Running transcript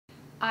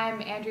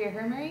I'm Andrea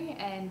Hermery,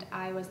 and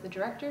I was the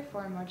director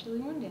for Immortally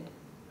Wounded.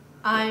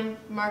 I'm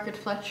Margaret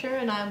Fletcher,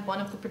 and I'm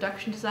one of the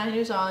production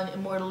designers on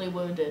Immortally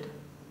Wounded.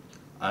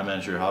 I'm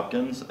Andrew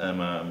Hopkins,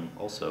 and I'm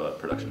also a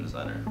production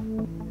designer.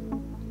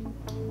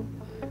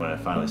 When I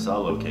finally saw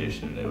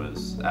location, it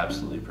was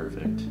absolutely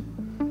perfect,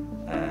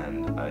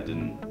 and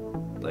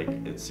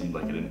it seemed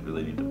like I didn't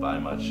really need to buy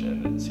much,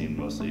 and it seemed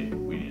mostly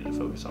we needed to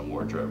focus on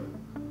wardrobe.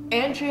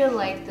 Andrea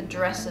liked the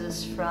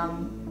dresses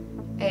from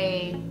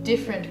a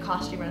different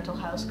costume rental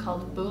house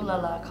called Boo La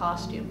La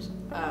Costumes.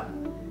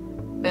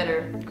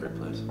 Better. Great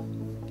place.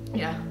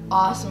 Yeah,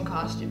 awesome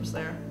costumes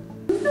there.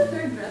 Who's the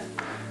third dress?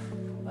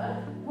 What?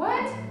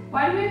 What?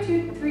 Why do we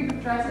have three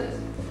dresses?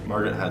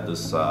 Margaret had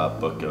this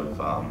book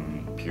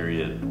of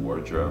period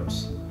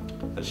wardrobes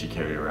that she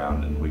carried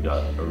around, and we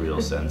got a real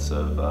sense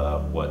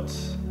of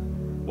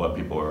what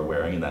people were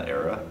wearing in that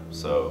era.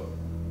 So,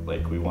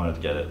 we wanted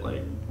to get it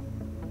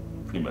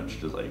pretty much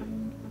just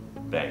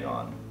bang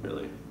on,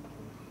 really.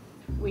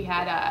 We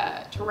had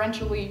a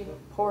torrentially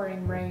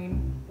pouring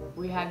rain.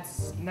 We had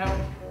snow,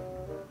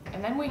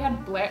 and then we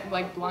had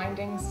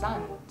blinding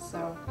sun.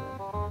 So,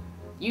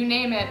 you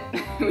name it,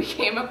 we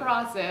came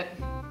across it.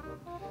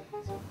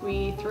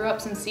 We threw up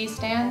some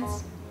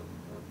C-stands,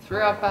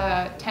 threw up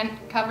a tent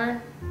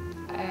cover,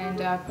 and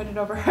put it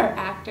over our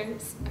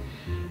actors.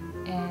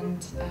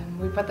 And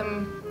we put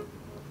them,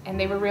 and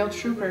they were real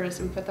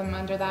troopers. We put them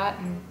under that,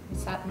 and we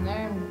sat in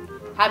there and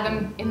had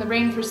them in the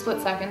rain for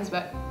split seconds,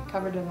 but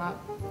covered them up.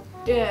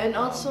 Yeah, and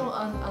also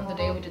on the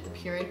day we did the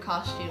period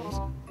costumes.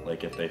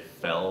 If they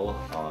fell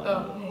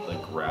on the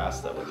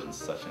grass, that would have been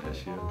such an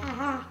issue.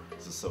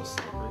 This is so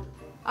slippery.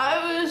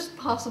 It was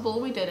possible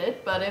we did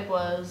it, but it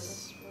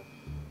was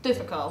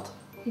difficult,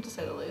 to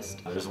say the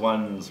least. There's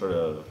one sort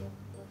of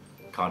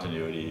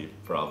continuity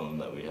problem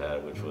that we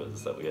had, which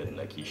was that we had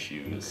Nike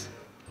shoes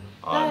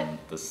on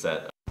the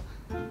set.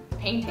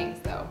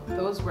 Paintings, though,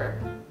 those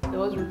were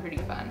pretty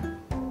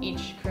fun.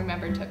 Each crew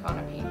member took on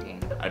a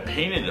painting. I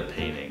painted a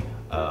painting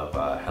of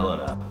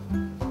Helena,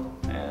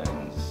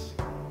 and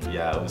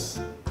yeah, it was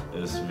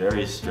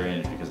very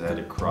strange because I had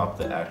to crop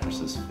the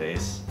actress's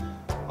face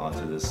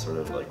onto this sort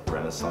of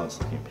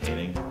Renaissance-looking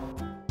painting.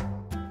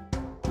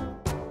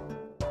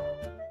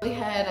 We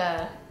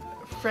had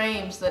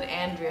frames that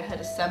Andrea had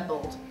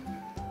assembled.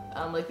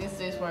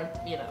 These weren't,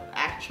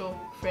 actual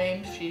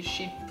frames.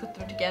 She put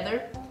them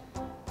together,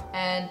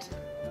 and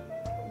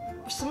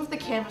some of the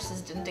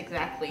canvases didn't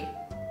exactly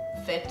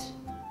fit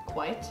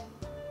quite.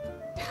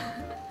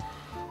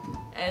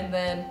 And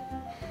then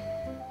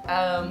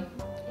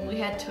we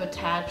had to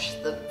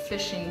attach the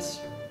fishing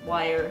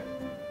wire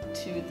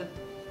to the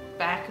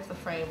back of the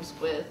frames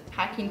with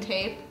packing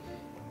tape.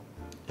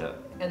 Yeah.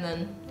 And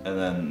then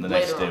the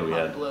next day we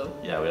had glue.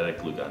 Yeah, we had a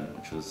glue gun,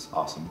 which was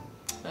awesome.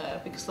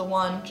 Because the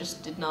one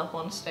just did not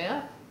want to stay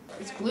up.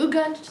 It's glue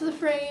gunned to the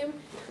frame.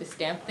 This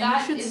damn thing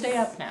should stay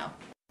up now.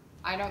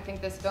 I don't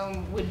think this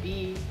film would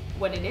be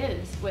what it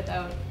is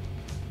without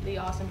the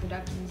awesome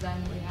production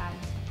design we had.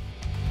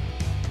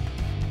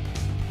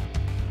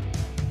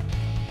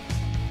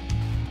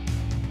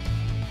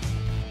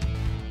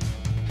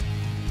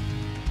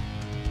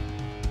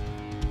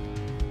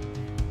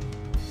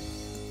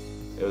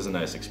 It was a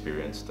nice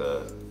experience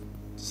to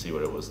see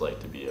what it was like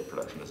to be a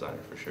production designer,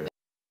 for sure.